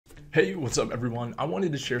Hey, what's up everyone? I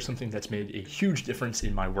wanted to share something that's made a huge difference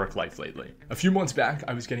in my work life lately. A few months back,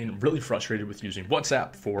 I was getting really frustrated with using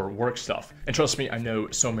WhatsApp for work stuff. And trust me, I know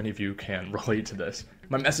so many of you can relate to this.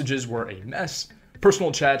 My messages were a mess,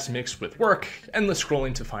 personal chats mixed with work, endless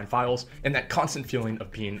scrolling to find files, and that constant feeling of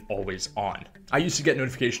being always on. I used to get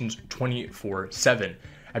notifications 24/7.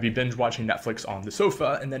 I'd be binge watching Netflix on the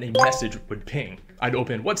sofa and then a message would ping. I'd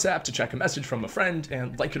open WhatsApp to check a message from a friend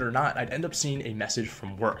and like it or not, I'd end up seeing a message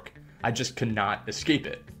from work. I just could not escape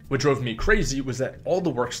it. What drove me crazy was that all the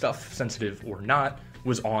work stuff, sensitive or not,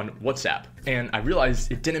 was on WhatsApp. And I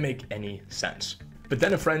realized it didn't make any sense. But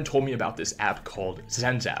then a friend told me about this app called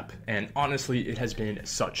Zenzap, and honestly, it has been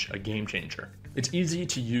such a game changer. It's easy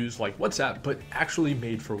to use like WhatsApp, but actually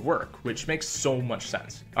made for work, which makes so much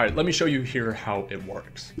sense. All right, let me show you here how it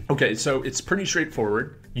works. Okay, so it's pretty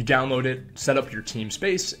straightforward. You download it, set up your team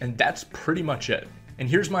space, and that's pretty much it. And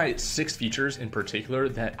here's my 6 features in particular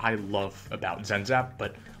that I love about Zenzap,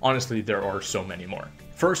 but honestly, there are so many more.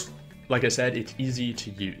 First, like I said, it's easy to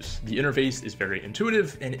use. The interface is very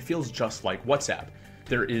intuitive and it feels just like WhatsApp.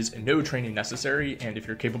 There is no training necessary, and if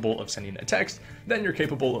you're capable of sending a text, then you're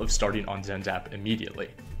capable of starting on Zenzap immediately.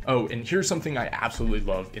 Oh, and here's something I absolutely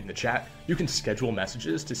love in the chat. You can schedule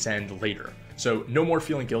messages to send later. So no more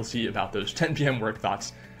feeling guilty about those 10 p.m. work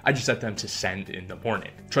thoughts. I just set them to send in the morning.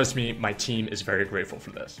 Trust me, my team is very grateful for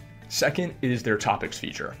this. Second is their topics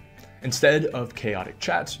feature. Instead of chaotic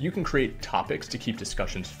chats, you can create topics to keep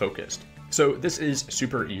discussions focused. So this is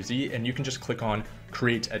super easy, and you can just click on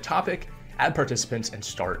create a topic, add participants, and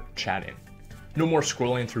start chatting. No more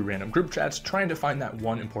scrolling through random group chats trying to find that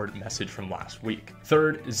one important message from last week.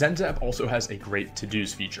 Third, Zenzap also has a great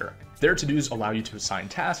to-dos feature. Their to-dos allow you to assign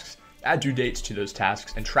tasks, add due dates to those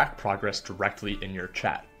tasks, and track progress directly in your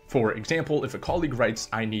chat. For example, if a colleague writes,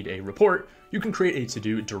 "I need a report," you can create a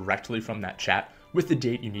to-do directly from that chat with the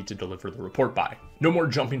date you need to deliver the report by. No more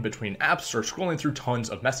jumping between apps or scrolling through tons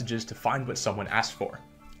of messages to find what someone asked for.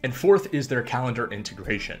 And fourth is their calendar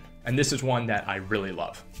integration. And this is one that I really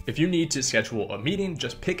love. If you need to schedule a meeting,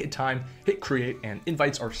 just pick a time, hit create, and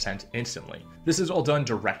invites are sent instantly. This is all done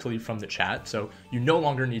directly from the chat, so you no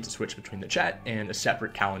longer need to switch between the chat and a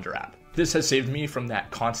separate calendar app. This has saved me from that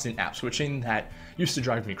constant app switching that used to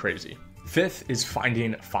drive me crazy. Fifth is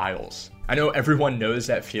finding files. I know everyone knows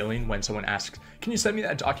that feeling when someone asks, "Can you send me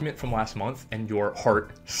that document from last month?" and your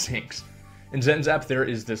heart sinks. In Zenzap, there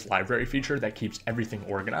is this library feature that keeps everything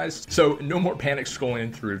organized, so no more panic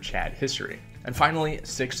scrolling through chat history. And finally,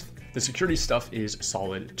 sixth, the security stuff is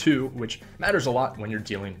solid too, which matters a lot when you're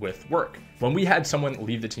dealing with work. When we had someone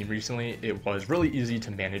leave the team recently, it was really easy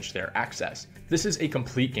to manage their access. This is a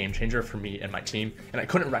complete game changer for me and my team, and I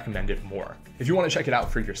couldn't recommend it more. If you want to check it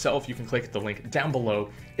out for yourself, you can click the link down below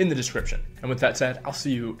in the description. And with that said, I'll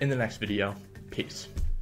see you in the next video. Peace.